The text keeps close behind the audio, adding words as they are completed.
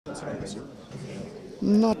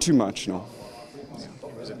Not ttoo much, no.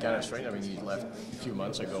 Is it kind of strange? I mean, you left a few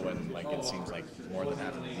months ago, and it seems like more than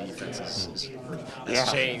half of the defense has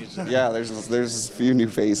changed. Yeah, there's a few new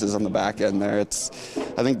faces on the back end there.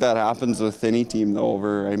 I think that happens with any team though.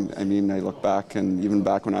 I mean, I look back, and even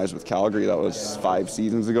back when I was with Calgary, that was 5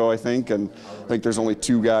 seasons ago, I think, and I think there's only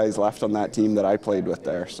 2 guys left on that team that I played with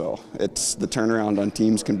there. So the turnaround on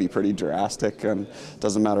teams can be pretty drastic, and it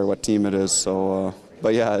doesn't matter what team it is. So.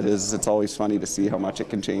 But yeah, it is. It's always funny to see how much it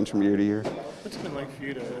can change from year to year. What's it been like for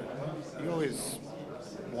you you always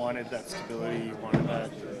wanted that stability, you wanted that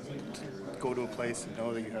to go to a place and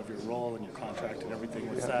know that you have your role and your contract and everything.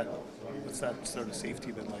 What's that sort of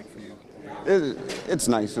safety been like for you? It's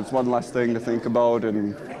nice. It's one less thing to think about,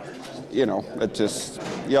 and you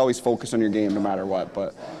always focus on your game no matter what.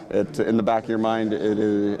 But in the back of your mind, it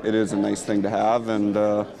is a nice thing to have, and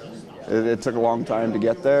it took a long time to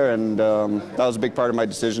get there, and that was a big part of my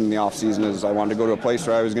decision in the off-season. Is I wanted to go to a place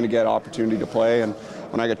where I was going to get opportunity to play, and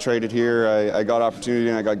when I got traded here, I got opportunity,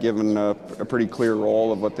 and I got given a pretty clear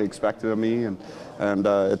role of what they expected of me, and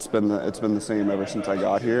it's been the same ever since I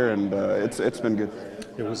got here, and it's been good.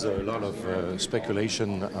 There was a lot of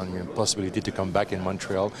speculation on your possibility to come back in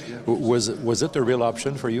Montreal. Was it a real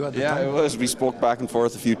option for you at the time? Yeah, it was. We spoke back and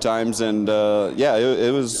forth a few times, and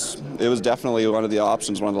it was definitely one of the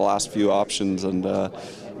options, one of the last few options, and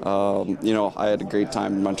I had a great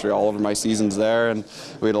time in Montreal over my seasons there, and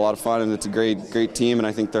we had a lot of fun, and it's a great team, and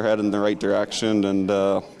I think they're heading in the right direction, and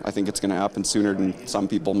I think it's going to happen sooner than some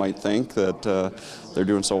people might think, that they're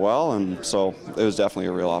doing so well, and so it was definitely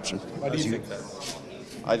a real option. Why do you think that?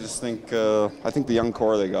 I just think I think the young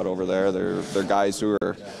core they got over there, they're guys who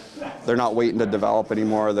they're not waiting to develop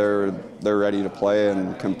anymore. They're ready to play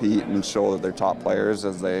and compete and show that they're top players,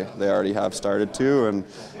 as they already have started to, and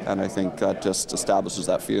I think that just establishes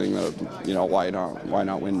that feeling that why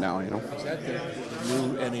not win now, Is that the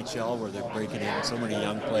new NHL where they're breaking in so many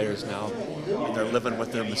young players now, and they're living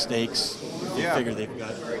with their mistakes? They figure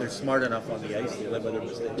they're smart enough on the ice, they live with their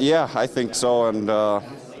mistakes. Yeah, I think so, and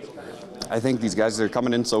I think these guys are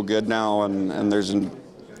coming in so good now, and there's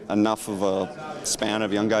enough of a span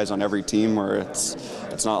of young guys on every team where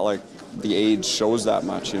it's not like the age shows that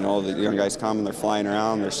much. The young guys come and they're flying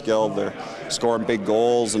around, they're skilled, they're scoring big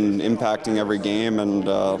goals and impacting every game, and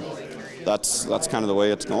that's kind of the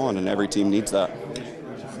way it's going, and every team needs that.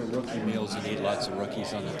 For rookie meals, you need lots of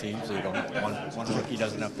rookies on the team, so you don't one rookie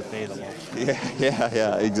doesn't have to pay them all.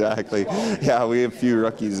 Yeah, exactly. Yeah, we have a few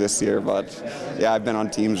rookies this year, but yeah, I've been on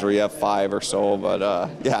teams where you have 5 or so, but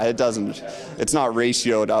it's not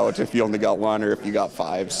ratioed out if you only got 1 or if you got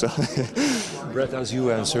 5. So. Brett, as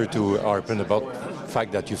you answer to Arpin about the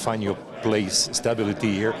fact that you find your place,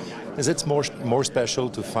 stability here, is it more special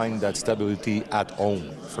to find that stability at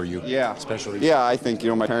home for you? Yeah, especially. Yeah, I think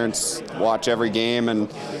my parents watch every game, and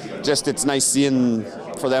just it's nice seeing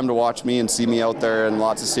for them to watch me and see me out there in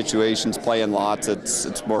lots of situations, playing lots.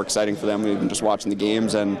 It's more exciting for them even just watching the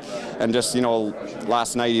games, and just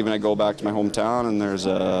last night even I go back to my hometown and there's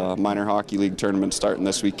a minor hockey league tournament starting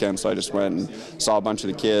this weekend, so I just went and saw a bunch of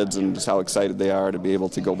the kids and just how excited they are to be able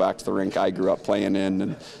to go back to the rink I grew up playing in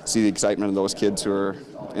and see the excitement of those kids who are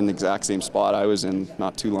in the exact same spot I was in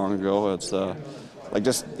not too long ago. It's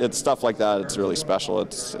stuff like that. It's really special.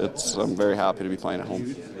 I'm very happy to be playing at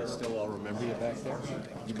home. They still all remember you back there?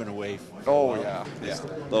 You've been away. Oh yeah.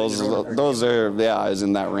 Those are I was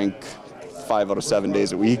in that rink 5 out of 7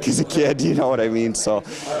 days a week as a kid. You know what I mean? So. Do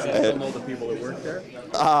you still know the people that work there?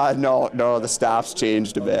 No, the staff's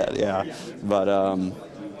changed a bit. Yeah, but.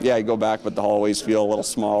 You go back, but the hallways feel a little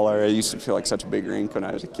smaller. It used to feel like such a big rink when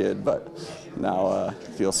I was a kid, but now it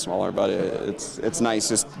feels smaller. But it's nice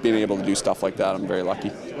just being able to do stuff like that. I'm very lucky.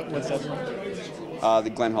 What's that? The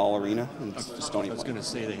Glen Hall Arena. It's Stony I was going to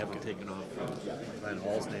say they haven't taken off Glen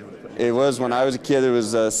Hall's name. It was when I was a kid. It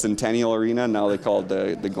was Centennial Arena. Now they call it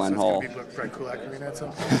the Glen Hall. It's going to be Kulak Arena at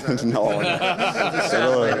some point? No.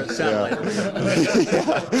 Satellite arena.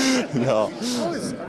 No.